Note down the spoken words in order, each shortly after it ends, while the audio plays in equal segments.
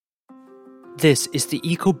This is the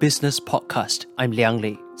Eco Business Podcast. I'm Liang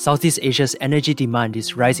Lei. Southeast Asia's energy demand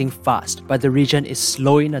is rising fast, but the region is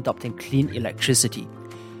slow in adopting clean electricity.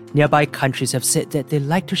 Nearby countries have said that they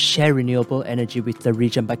like to share renewable energy with the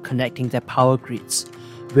region by connecting their power grids.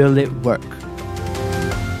 Will it work?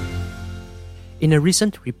 In a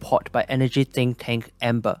recent report by energy think tank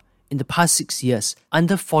Amber, in the past 6 years,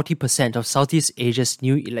 under 40% of Southeast Asia's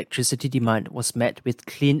new electricity demand was met with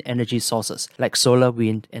clean energy sources like solar,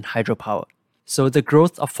 wind, and hydropower. So the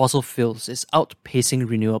growth of fossil fuels is outpacing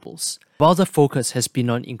renewables. While the focus has been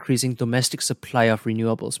on increasing domestic supply of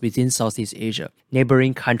renewables within Southeast Asia,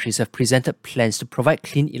 neighboring countries have presented plans to provide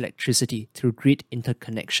clean electricity through grid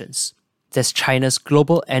interconnections. There's China's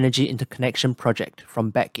Global Energy Interconnection Project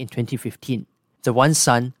from back in 2015. The One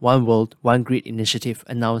Sun, One World, One Grid initiative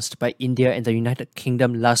announced by India and the United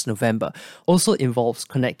Kingdom last November also involves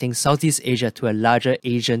connecting Southeast Asia to a larger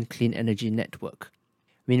Asian clean energy network.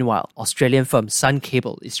 Meanwhile, Australian firm Sun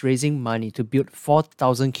Cable is raising money to build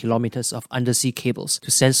 4,000 kilometers of undersea cables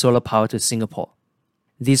to send solar power to Singapore.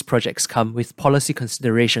 These projects come with policy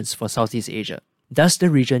considerations for Southeast Asia. Does the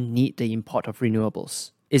region need the import of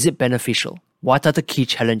renewables? Is it beneficial? What are the key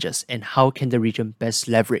challenges, and how can the region best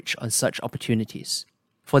leverage on such opportunities?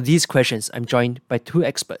 For these questions, I'm joined by two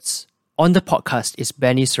experts. On the podcast is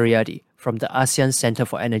Benny Suryadi from the ASEAN Centre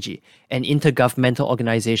for Energy, an intergovernmental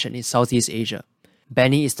organization in Southeast Asia.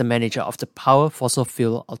 Benny is the manager of the Power Fossil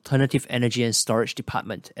Fuel Alternative Energy and Storage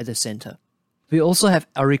Department at the centre. We also have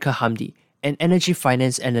Elrika Hamdi, an energy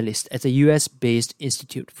finance analyst at the US-based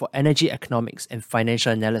Institute for Energy Economics and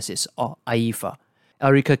Financial Analysis, or IEFA.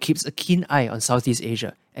 Elrika keeps a keen eye on Southeast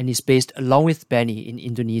Asia and is based along with Benny in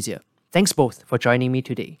Indonesia. Thanks both for joining me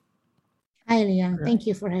today. Hi, Liang. Thank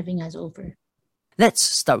you for having us over. Let's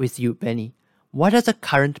start with you, Benny. What are the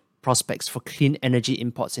current prospects for clean energy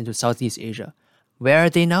imports into Southeast Asia? Where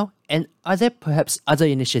are they now? And are there perhaps other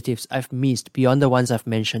initiatives I've missed beyond the ones I've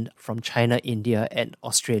mentioned from China, India, and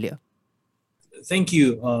Australia? Thank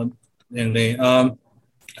you, Liang Lei.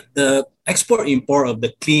 The export-import of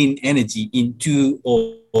the clean energy into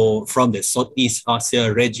or from the Southeast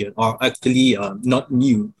Asia region are actually not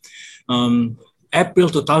new. April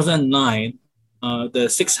 2009, the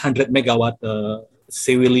 600 megawatt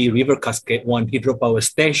Sewili River Cascade 1 hydropower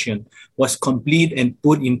station was complete and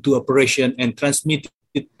put into operation and transmitted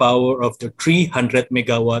power of the 300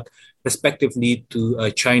 megawatt respectively to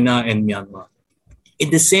China and Myanmar. In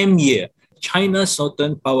the same year, China's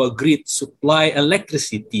Southern Power Grid supply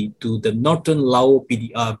electricity to the Northern Lao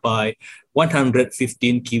PDR by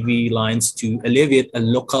 115 kV lines to alleviate a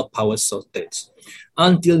local power shortage.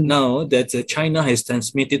 Until now, that China has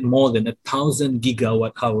transmitted more than 1,000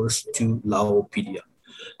 gigawatt hours to Lao PDR.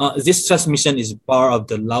 This transmission is part of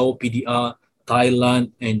the Lao PDR,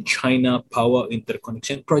 Thailand, and China power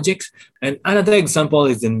interconnection projects. And another example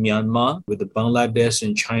is in Myanmar with the Bangladesh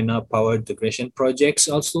and China power integration projects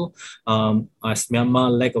also. As Myanmar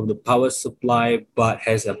lack of the power supply but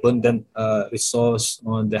has abundant resource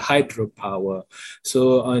on the hydropower.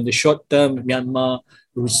 So in the short term, Myanmar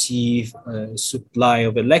receive supply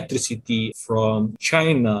of electricity from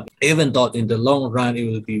China, even though in the long run it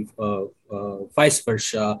will be vice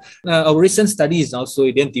versa. Our recent studies also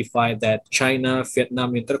identified that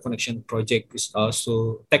China-Vietnam interconnection project is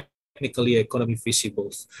also technically economically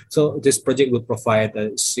feasible. So this project will provide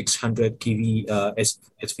a 600 kV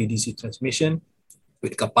HVDC transmission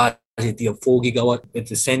with capacity of 4 gigawatt.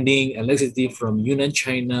 It's sending electricity from Yunnan,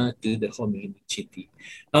 China to the home city.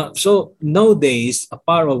 So nowadays,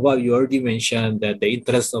 apart of what you already mentioned, that the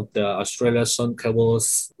interest of the Australia Sun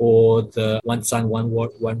Cables or the One Sun, One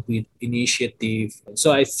World, One Grid initiative.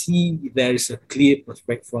 So I see there is a clear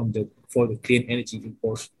prospect for the clean energy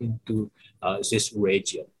imports into this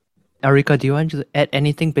region. Elrika, do you want to add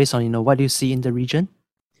anything based on what you see in the region?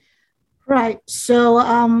 Right. So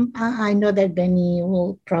I know that Benny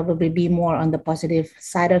will probably be more on the positive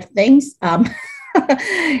side of things.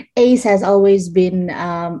 ACE has always been,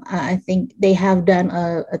 I think they have done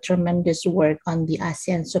a tremendous work on the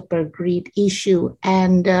ASEAN Super Grid issue.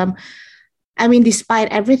 And despite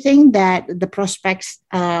everything that the prospects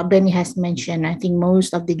Benny has mentioned, I think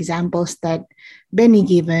most of the examples that Benny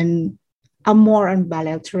given are more on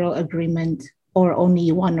bilateral agreement or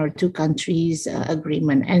only one or two countries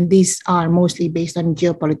agreement. And these are mostly based on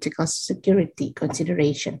geopolitical security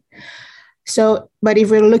consideration. So, but if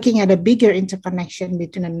we're looking at a bigger interconnection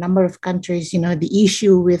between a number of countries, the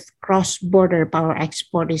issue with cross-border power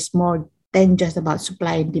export is more than just about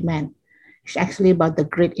supply and demand. It's actually about the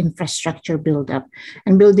grid infrastructure buildup.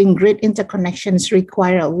 And building grid interconnections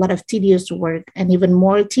require a lot of tedious work and even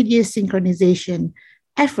more tedious synchronization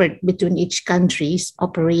effort between each country's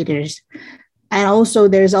operators. And also,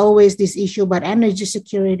 there's always this issue about energy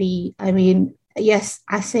security. I mean, yes,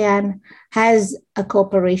 ASEAN has a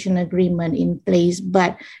cooperation agreement in place,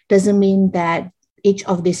 but doesn't mean that each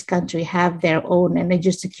of these countries have their own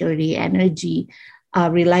energy security, energy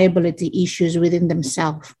reliability issues within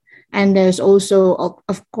themselves. And there's also,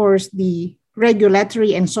 of course, the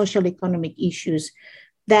regulatory and social economic issues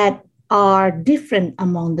that are different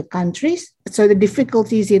among the countries. So the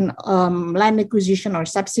difficulties in land acquisition or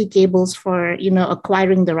subsea cables for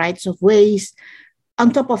acquiring the rights of ways,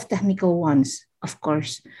 on top of technical ones, of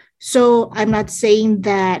course. So I'm not saying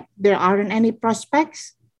that there aren't any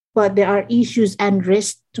prospects, but there are issues and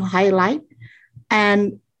risks to highlight,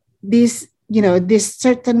 and this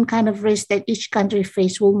certain kind of risk that each country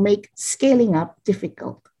face will make scaling up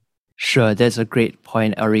difficult. Sure, that's a great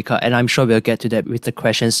point, Erica, and I'm sure we'll get to that with the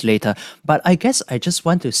questions later. But I guess I just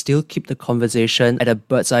want to still keep the conversation at a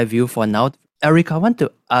bird's eye view for now. Erica, I want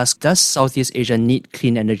to ask, does Southeast Asia need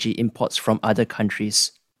clean energy imports from other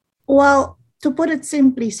countries? Well, to put it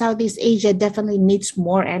simply, Southeast Asia definitely needs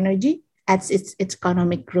more energy as its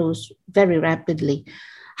economic grows very rapidly.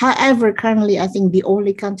 However, currently, I think the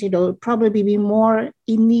only country that will probably be more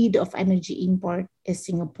in need of energy import is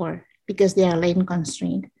Singapore, because they are lane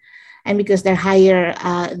constrained, and because they're higher,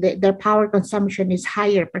 their power consumption is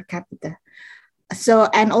higher per capita. So,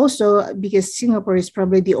 and also because Singapore is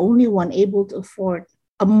probably the only one able to afford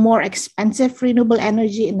a more expensive renewable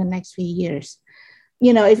energy in the next few years.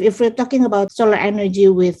 If we're talking about solar energy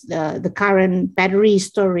with the current battery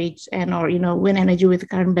storage or wind energy with the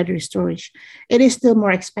current battery storage, it is still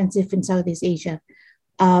more expensive in Southeast Asia.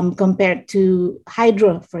 Compared to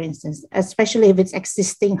hydro, for instance, especially if it's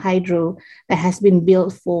existing hydro that has been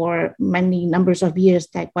built for many numbers of years,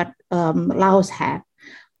 like what Laos have.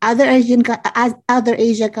 Other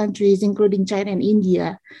Asia countries, including China and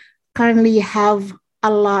India, currently have a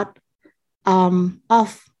lot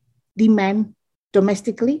of demand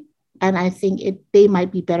domestically, and I think they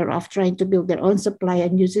might be better off trying to build their own supply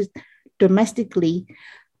and use it domestically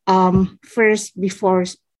first before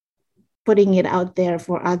putting it out there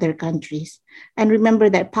for other countries. And remember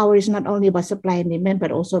that power is not only about supply and demand,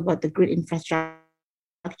 but also about the grid infrastructure.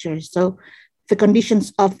 So the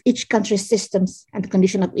conditions of each country's systems and the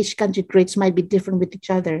condition of each country grids might be different with each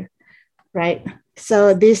other, right?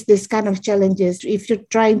 So this kind of challenges, if you're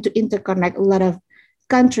trying to interconnect a lot of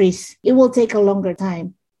countries, it will take a longer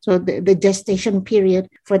time. So the gestation period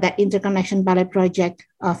for that interconnection pilot project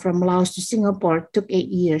from Laos to Singapore took 8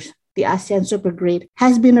 years. The ASEAN Supergrid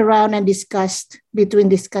has been around and discussed between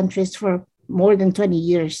these countries for more than 20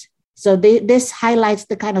 years. So this highlights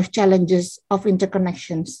the kind of challenges of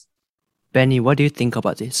interconnections. Benny, what do you think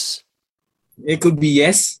about this? It could be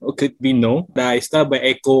yes or could be no. I start by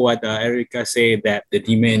echo what Erica said, that the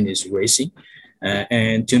demand is rising.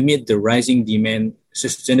 And to meet the rising demand,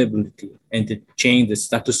 sustainability and to change the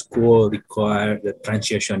status quo require the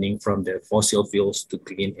transitioning from the fossil fuels to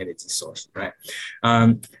clean energy source, right?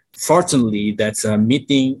 Fortunately, that's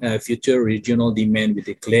meeting future regional demand with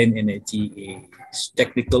the clean energy is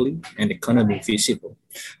technically and economically feasible.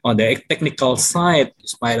 On the technical side,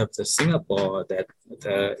 despite of the Singapore, that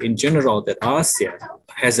in general, that ASEAN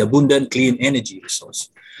has abundant clean energy resource.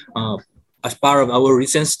 As part of our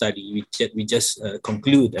recent study, we just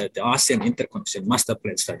conclude the ASEAN Interconnection Master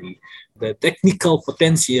Plan study, the technical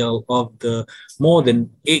potential of the more than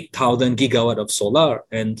 8,000 gigawatt of solar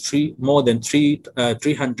and more than 300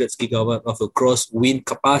 gigawatt of a gross wind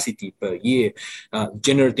capacity per year,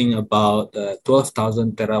 generating about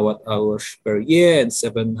 12,000 terawatt hours per year and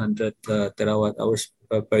 700 terawatt hours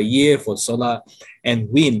per year for solar and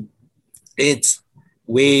wind. It's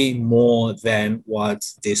way more than what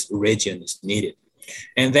this region is needed.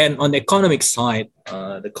 And then on the economic side,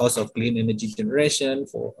 the cost of clean energy generation,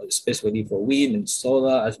 especially for wind and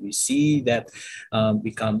solar, as we see that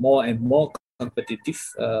become more and more competitive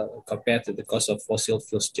compared to the cost of fossil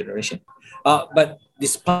fuels generation. But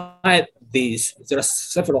despite this, there are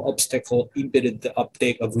several obstacles impeded the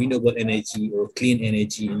uptake of renewable energy or clean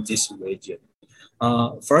energy in this region.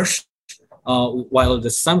 First, while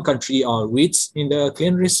some countries are rich in the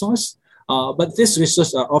clean resource, but these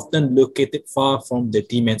resources are often located far from the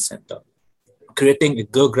demand center, creating a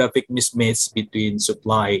geographic mismatch between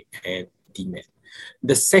supply and demand.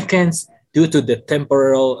 The second, due to the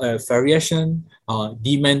temporal variation,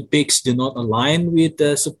 demand peaks do not align with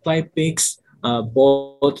the supply peaks,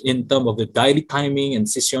 both in terms of the daily timing and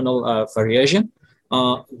seasonal variation.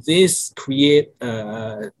 This create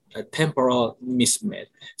a temporal mismatch.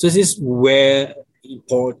 So this is where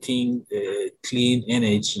importing clean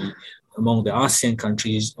energy among the ASEAN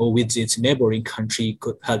countries or with its neighboring country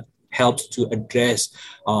could have helps to address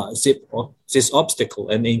this obstacle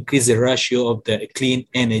and increase the ratio of the clean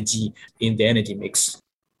energy in the energy mix.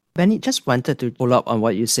 Benny, just wanted to follow up on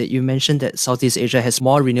what you said. You mentioned that Southeast Asia has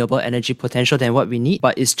more renewable energy potential than what we need,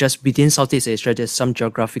 but it's just within Southeast Asia, there's some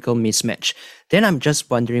geographical mismatch. Then I'm just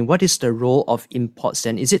wondering, what is the role of imports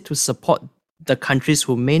then? Is it to support the countries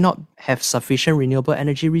who may not have sufficient renewable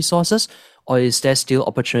energy resources, or is there still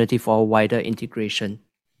opportunity for a wider integration?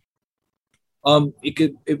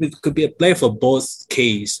 It could be a play for both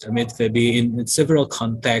case. I mean, it could be in several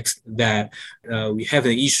contexts that we have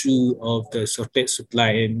an issue of the shortage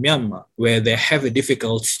supply in Myanmar, where they have a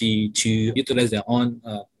difficulty to utilize their own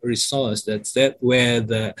resource. That's where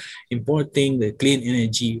the importing the clean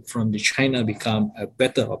energy from the China become a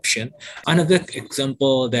better option. Another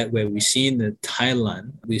example that where we've seen in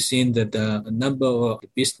Thailand, we've seen that a number of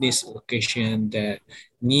business location that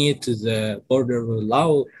near to the border of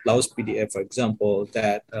Laos PDF, for example,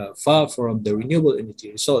 that far from the renewable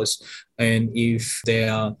energy resource. And if they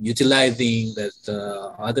are utilizing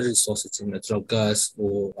that other resources in natural gas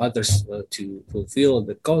or others to fulfill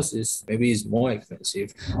the costs, maybe it's more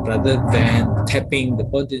expensive rather than tapping the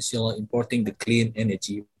potential importing the clean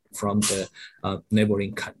energy from the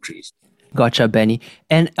neighboring countries. Gotcha, Benny.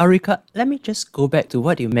 And Ulrika, let me just go back to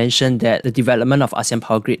what you mentioned that the development of ASEAN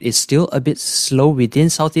Power Grid is still a bit slow within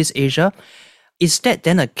Southeast Asia. Is that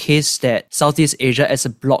then a case that Southeast Asia as a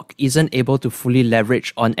bloc isn't able to fully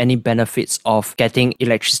leverage on any benefits of getting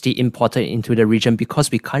electricity imported into the region because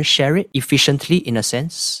we can't share it efficiently in a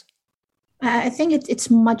sense? I think it's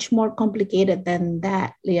much more complicated than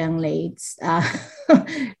that, Liang Lei,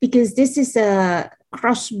 because this is a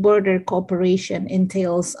cross-border cooperation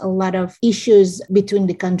entails a lot of issues between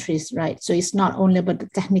the countries, right? So it's not only about the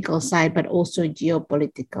technical side, but also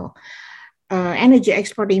geopolitical. Energy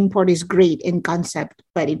export-import is great in concept,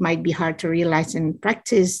 but it might be hard to realize in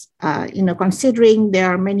practice, considering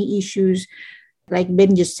there are many issues, like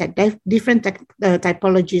Ben just said, different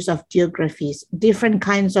typologies of geographies, different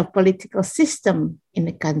kinds of political system in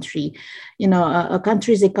the country, a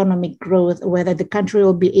country's economic growth, whether the country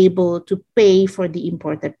will be able to pay for the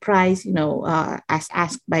imported price, as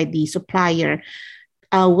asked by the supplier.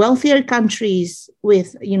 Wealthier countries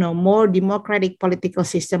with, more democratic political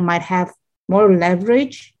system might have more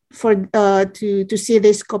leverage for to see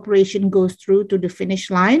this cooperation goes through to the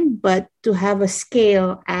finish line, but to have a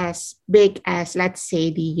scale as big as, let's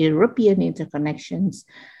say, the European interconnections,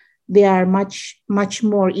 there are much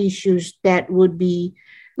more issues that would be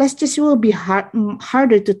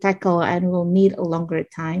harder to tackle and will need a longer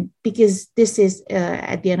time, because this is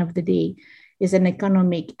at the end of the day is an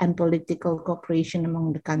economic and political cooperation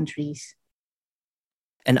among the countries.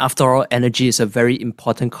 And after all, energy is a very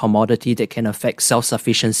important commodity that can affect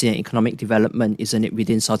self-sufficiency and economic development, isn't it,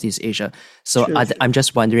 within Southeast Asia? So I'm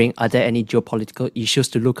just wondering, are there any geopolitical issues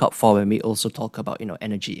to look out for when we also talk about,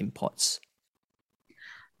 energy imports?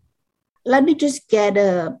 Let me just get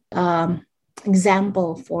a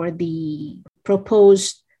example for the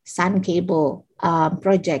proposed Sun Cable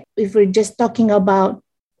project. If we're just talking about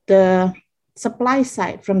the supply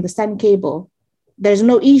side from the Sun Cable, there's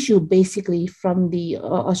no issue basically from the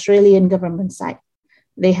Australian government side.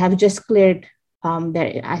 They have just cleared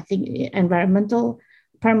their, I think, environmental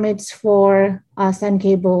permits for Sun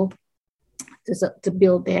Cable to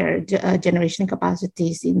build their generation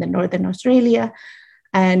capacities in the Northern Australia.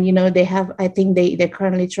 And, they have, I think they're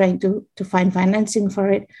currently trying to find financing for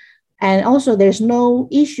it. And also there's no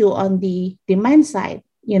issue on the demand side.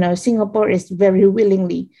 Singapore is very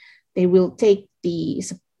willingly, they will take the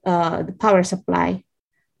power supply,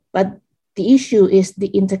 but the issue is the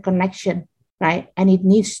interconnection, right? And it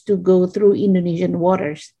needs to go through Indonesian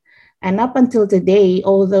waters. And up until today,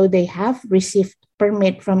 although they have received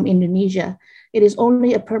permit from Indonesia, it is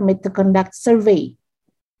only a permit to conduct survey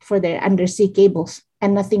for their undersea cables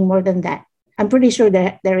and nothing more than that. I'm pretty sure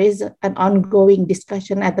that there is an ongoing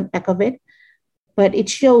discussion at the back of it, but it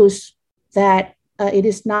shows that it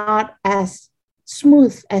is not as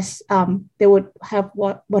smooth as they would have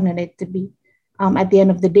wanted it to be. At the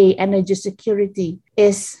end of the day, energy security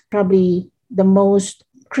is probably the most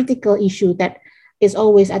critical issue that is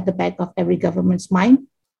always at the back of every government's mind.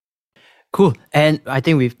 Cool. And I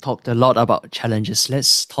think we've talked a lot about challenges.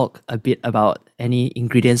 Let's talk a bit about any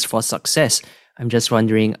ingredients for success. I'm just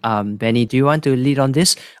wondering, Benny, do you want to lead on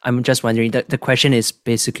this? I'm just wondering, the question is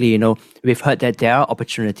basically, we've heard that there are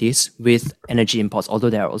opportunities with energy imports, although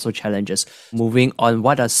there are also challenges. Moving on,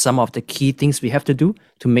 what are some of the key things we have to do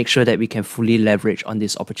to make sure that we can fully leverage on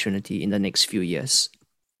this opportunity in the next few years?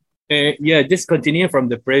 Just continue from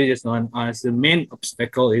the previous one. As the main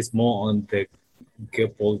obstacle is more on the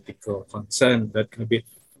geopolitical concern that can be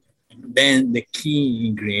then the key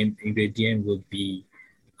ingredient will be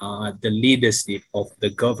the leadership of the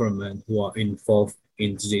government who are involved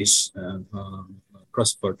in this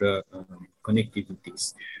cross-border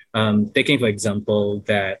connectivities. Taking, for example,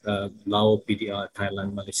 that Lao PDR,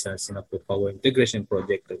 Thailand, Malaysia, Singapore Power Integration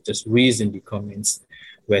Project that just recently commenced,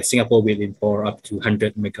 where Singapore will import up to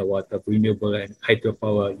 100 megawatt of renewable and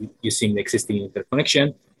hydropower using the existing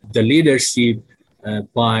interconnection. The leadership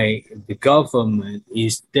by the government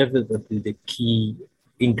is definitely the key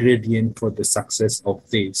ingredient for the success of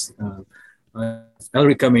this.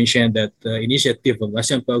 Ulrika mentioned that the initiative of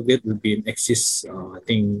ASEAN Power Grid will be in existence, I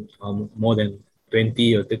think, more than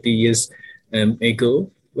 20 or 30 years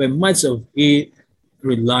ago, where much of it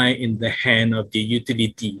rely in the hand of the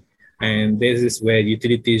utility. And this is where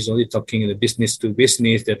utility is only talking the business to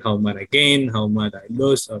business, that how much I gain, how much I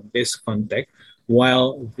lose on this contact,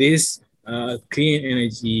 while this clean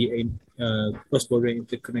energy and cross-border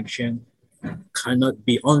interconnection cannot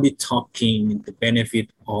be only talking the benefit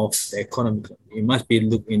of the economy. It must be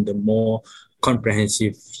looked in the more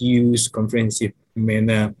comprehensive views, comprehensive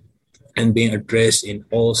manner, and being addressed in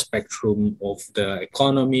all spectrum of the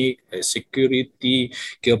economy, security,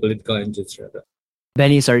 geopolitical, and etc.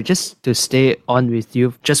 Benny, sorry, just to stay on with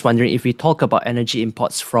you, just wondering if we talk about energy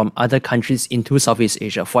imports from other countries into Southeast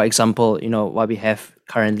Asia, for example, what we have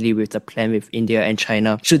currently with the plan with India and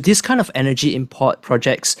China, should this kind of energy import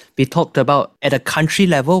projects be talked about at a country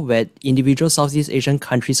level where individual Southeast Asian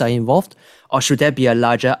countries are involved, or should there be a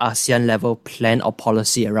larger ASEAN level plan or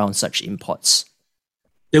policy around such imports?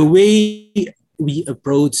 The way we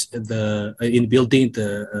approach in building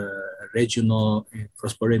the regional and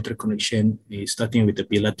cross-border interconnection is starting with the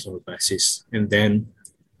bilateral basis and then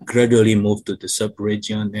gradually move to the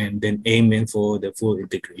sub-region and then aiming for the full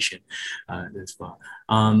integration as well.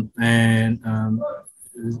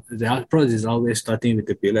 The approach is always starting with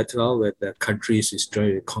the bilateral, where the countries is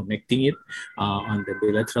trying to connecting it on the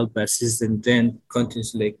bilateral basis and then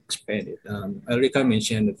continuously expand it. Ulrika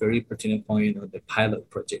mentioned a very pertinent point on the pilot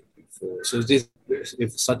project before. So this,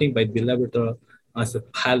 if starting by bilateral as a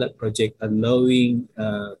pilot project, allowing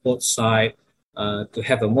both sides to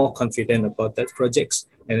have a more confident about that projects.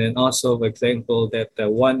 And then also, for example, that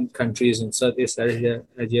one countries in Southeast Asia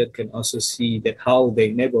can also see that how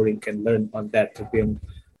the neighboring can learn on that to build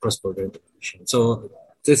cross-border integration. So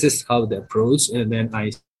this is how the approach, and then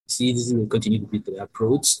I see this will continue to be the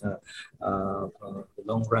approach the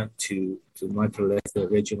long run to multilateral the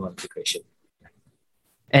regional integration.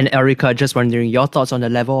 And Ulrika, just wondering your thoughts on the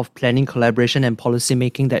level of planning, collaboration, and policy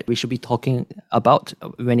making that we should be talking about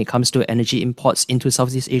when it comes to energy imports into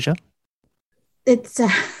Southeast Asia? It's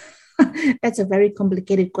that's a very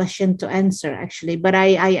complicated question to answer, actually. But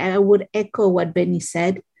I would echo what Benny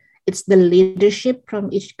said. It's the leadership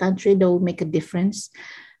from each country that will make a difference.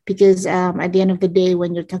 Because at the end of the day,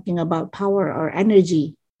 when you're talking about power or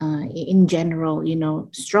energy in general,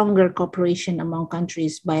 stronger cooperation among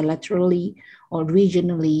countries bilaterally or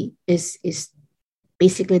regionally is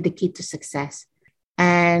basically the key to success.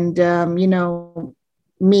 And,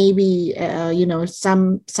 maybe,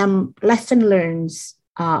 some lesson learns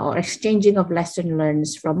or exchanging of lesson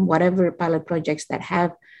learns from whatever pilot projects that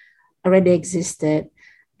have already existed.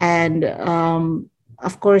 And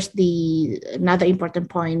of course, another important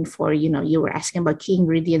point for, you were asking about key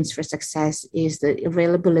ingredients for success is the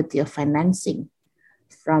availability of financing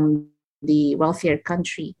from the wealthier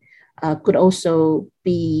country. Could also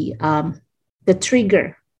be the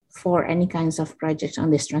trigger for any kinds of projects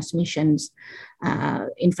on this transmissions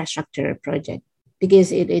infrastructure project,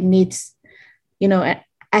 because it needs,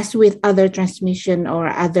 as with other transmission or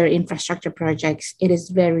other infrastructure projects, it is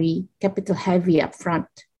very capital heavy upfront.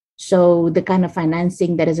 So the kind of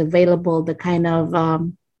financing that is available, the kind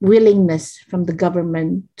of willingness from the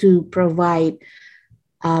government to provide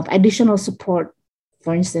additional support,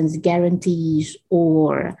 for instance, guarantees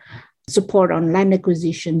or support on land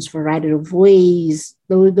acquisitions for right-of-ways,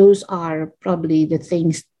 those are probably the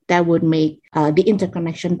things that would make the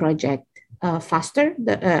interconnection project faster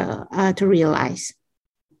to realize.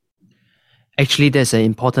 Actually, there's an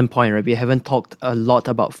important point, right? We haven't talked a lot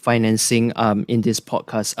about financing in this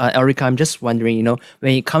podcast. Ulrika, I'm just wondering,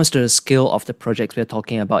 when it comes to the scale of the projects we're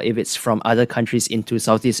talking about, if it's from other countries into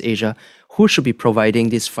Southeast Asia, who should be providing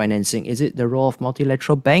this financing? Is it the role of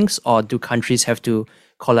multilateral banks, or do countries have to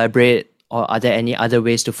collaborate, or are there any other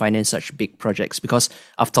ways to finance such big projects? Because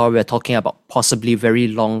after all, we're talking about possibly very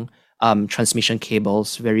long transmission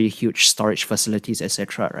cables, very huge storage facilities,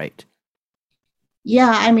 etc., right?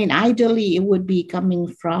 Yeah, ideally it would be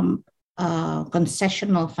coming from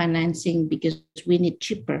concessional financing because we need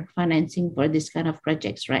cheaper financing for this kind of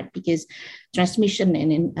projects, right? Because transmission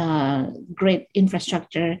and great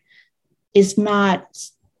infrastructure is not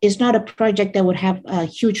a project that would have a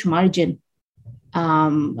huge margin,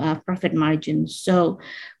 profit margins. So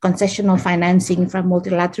concessional financing from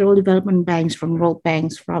multilateral development banks, from world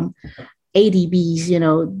banks, from ADBs,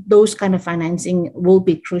 those kind of financing will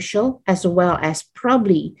be crucial, as well as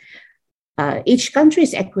probably each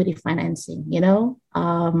country's equity financing,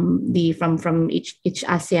 from each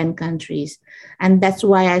ASEAN countries. And that's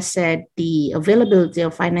why I said the availability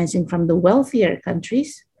of financing from the wealthier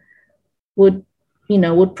countries would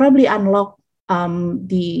probably unlock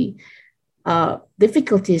the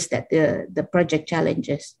difficulties that the project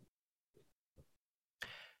challenges.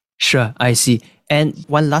 Sure, I see. And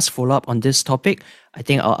one last follow-up on this topic, I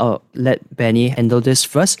think I'll let Benny handle this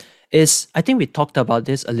first, I think we talked about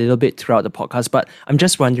this a little bit throughout the podcast, but I'm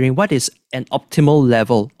just wondering, what is an optimal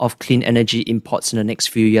level of clean energy imports in the next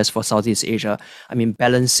few years for Southeast Asia? I mean,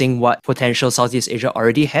 balancing what potential Southeast Asia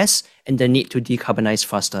already has and the need to decarbonize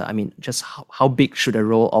faster. I mean, just how big should the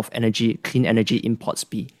role of clean energy imports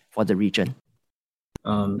be for the region?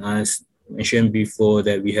 As mentioned before,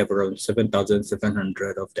 that we have around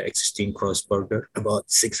 7,700 of the existing cross-border. About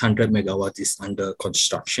 600 megawatts is under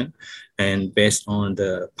construction. And based on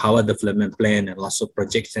the power development plan and lots of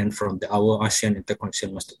projections from our ASEAN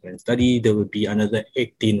Interconnection Master Plan study, there will be another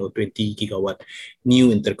 18 or 20 gigawatt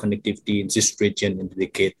new interconnectivity in this region in the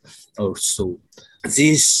decade or so.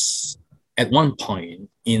 This, at one point,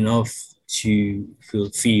 enough to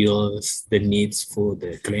fulfill the needs for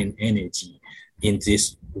the clean energy in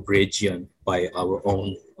this region by our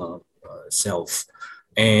own self.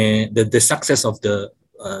 And the success of the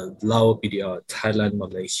Lao PDR, Thailand,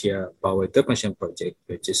 Malaysia Power Interconnection Project,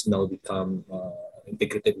 which is now become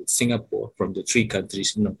integrated with Singapore from the 3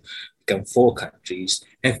 countries, become 4 countries,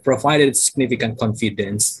 have provided significant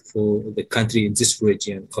confidence for the country in this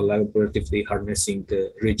region, collaboratively harnessing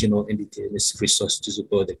the regional indigenous resource to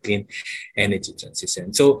support the clean energy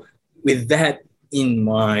transition. So with that in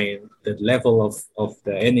mind, the level of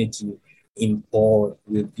the energy import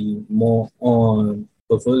will be more on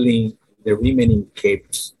fulfilling the remaining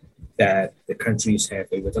gaps that the countries have.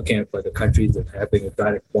 We're talking about the countries that have a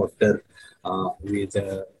direct border with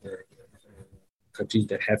countries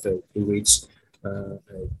that have a rich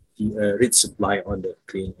supply on the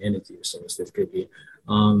clean energy resources.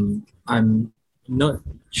 I'm not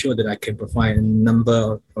sure that I can provide a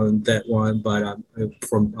number on that one, but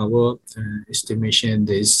from our estimation,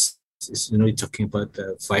 this is talking about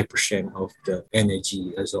 5% of the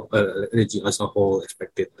energy as a whole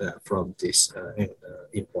expected from this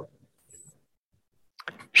import.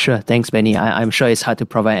 Sure. Thanks, Benny. I'm sure it's hard to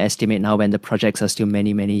provide an estimate now when the projects are still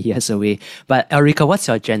many, many years away. But Erica, what's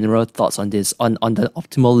your general thoughts on this, on the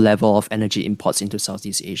optimal level of energy imports into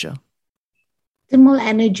Southeast Asia? Optimal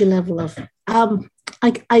energy level of,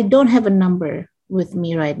 I don't have a number with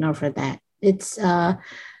me right now for that.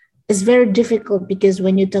 It's very difficult because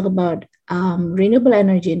when you talk about renewable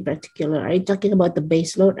energy in particular, are you talking about the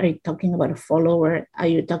base load? Are you talking about a follower? Are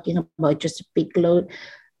you talking about just a peak load?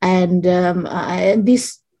 And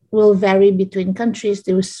this will vary between countries.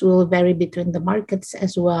 This will vary between the markets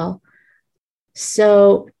as well.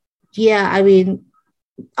 So, yeah, I mean,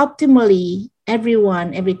 optimally,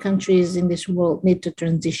 every countries in this world need to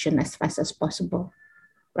transition as fast as possible,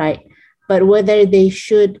 right? But whether they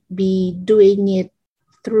should be doing it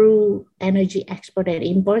through energy export and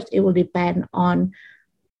imports, it will depend on,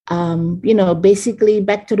 basically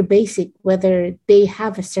back to the basic, whether they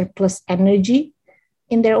have a surplus energy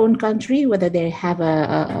in their own country, whether they have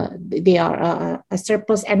a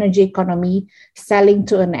surplus energy economy selling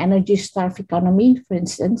to an energy-starved economy, for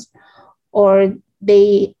instance, or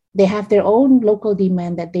they have their own local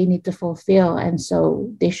demand that they need to fulfill. And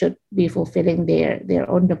so they should be fulfilling their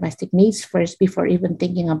own domestic needs first before even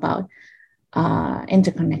thinking about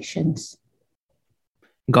interconnections.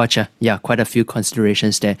 Gotcha. Yeah, quite a few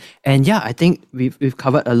considerations there. And yeah, I think we've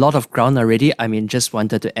covered a lot of ground already. I mean, just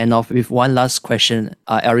wanted to end off with one last question.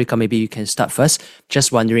 Erica, maybe you can start first.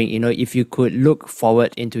 Just wondering, if you could look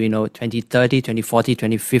forward into, 2030, 2040,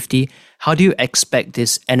 2050, how do you expect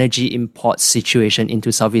this energy import situation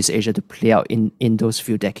into Southeast Asia to play out in those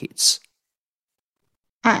few decades?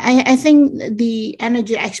 I think the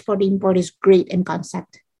energy export-import is great in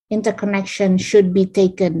concept. Interconnection should be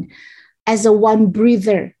taken as a one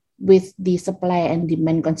breather with the supply and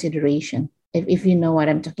demand consideration, if you know what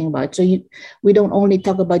I'm talking about. So we don't only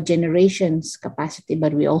talk about generations capacity,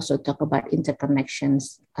 but we also talk about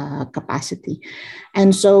interconnections capacity.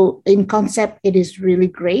 And so in concept, it is really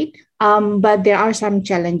great, but there are some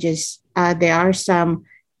challenges there are some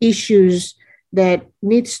issues that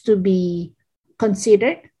needs to be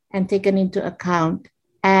considered and taken into account.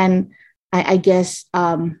 And I guess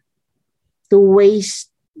the ways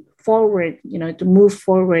forward, to move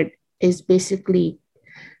forward is basically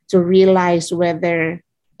to realize whether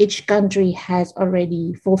each country has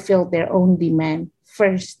already fulfilled their own demand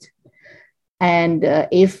first. And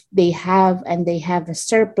if they have a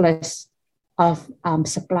surplus of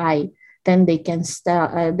supply, then they can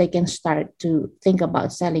start to think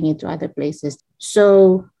about selling it to other places.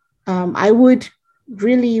 So I would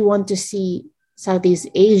really want to see Southeast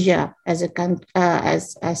Asia as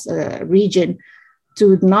a region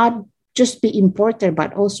to not just be importer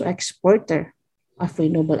but also exporter of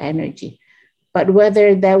renewable energy. But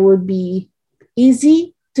whether that would be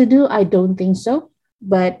easy to do, I don't think so.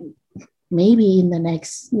 But maybe in the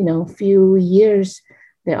next few years,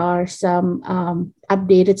 there are some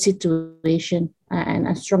updated situation and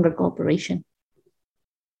a stronger cooperation.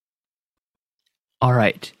 All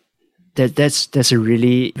right. That's a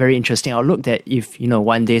really very interesting outlook that if,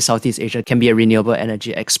 one day Southeast Asia can be a renewable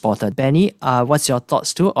energy exporter. Benny, what's your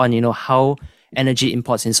thoughts too on, how energy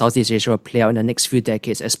imports in Southeast Asia will play out in the next few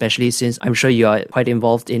decades, especially since I'm sure you are quite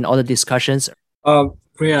involved in all the discussions?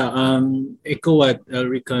 Priya, echo what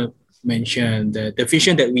Ulrika mentioned, the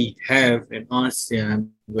vision that we have in ASEAN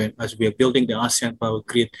as we are building the ASEAN power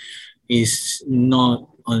grid is not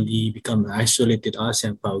only become an isolated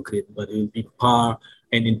ASEAN power grid, but it will be part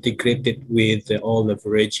and integrated with all of the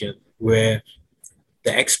region where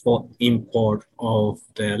the export-import of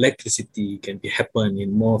the electricity can be happen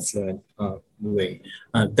in more fluent way.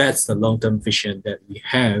 That's the long-term vision that we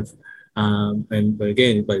have. But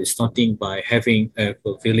it's starting by having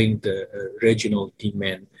fulfilling the regional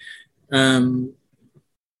demand.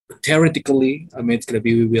 Theoretically, it's going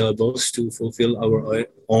to be able to fulfill our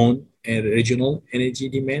own regional energy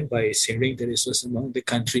demand by sharing the resources among the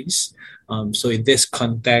countries. So in this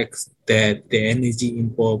context, that the energy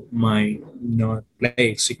import might not play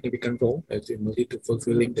a significant role to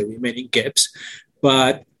fulfilling the remaining gaps,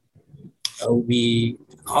 but we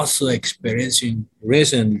also experiencing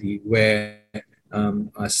recently where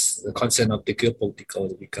as the concern of the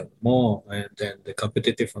geopolitical become more, and then the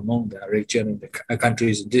competitive among the region and the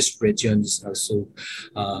countries in these regions also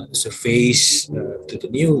surface to the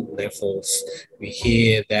new levels. We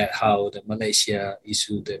hear that how the Malaysia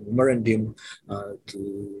issued a memorandum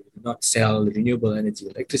to not sell renewable energy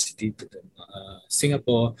electricity to the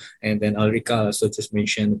Singapore, and then Ulrika also just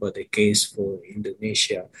mentioned about the case for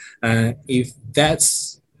Indonesia. If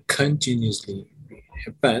that's continuously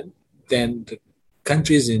happen, then the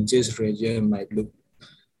countries in this region might look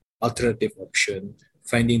alternative option,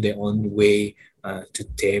 finding their own way to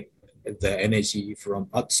tap the energy from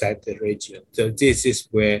outside the region. So this is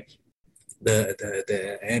where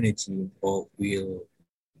the energy import will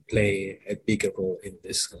play a bigger role in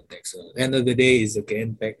this context. So at the end of the day, is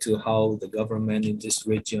again back to how the government in this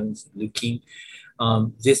region is looking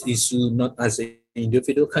this issue not as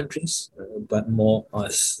individual countries, but more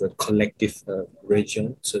as a collective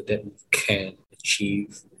region, so that we can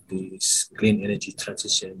achieve this clean energy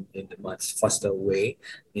transition in a much faster way,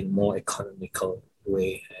 in more economical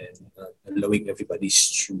way, and allowing everybody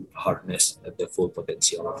to harness the full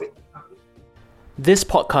potential of it. This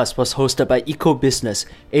podcast was hosted by EcoBusiness,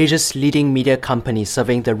 Asia's leading media company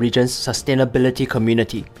serving the region's sustainability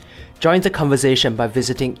community. Join the conversation by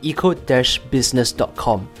visiting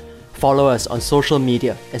eco-business.com. Follow us on social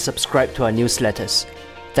media and subscribe to our newsletters.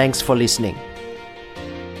 Thanks for listening.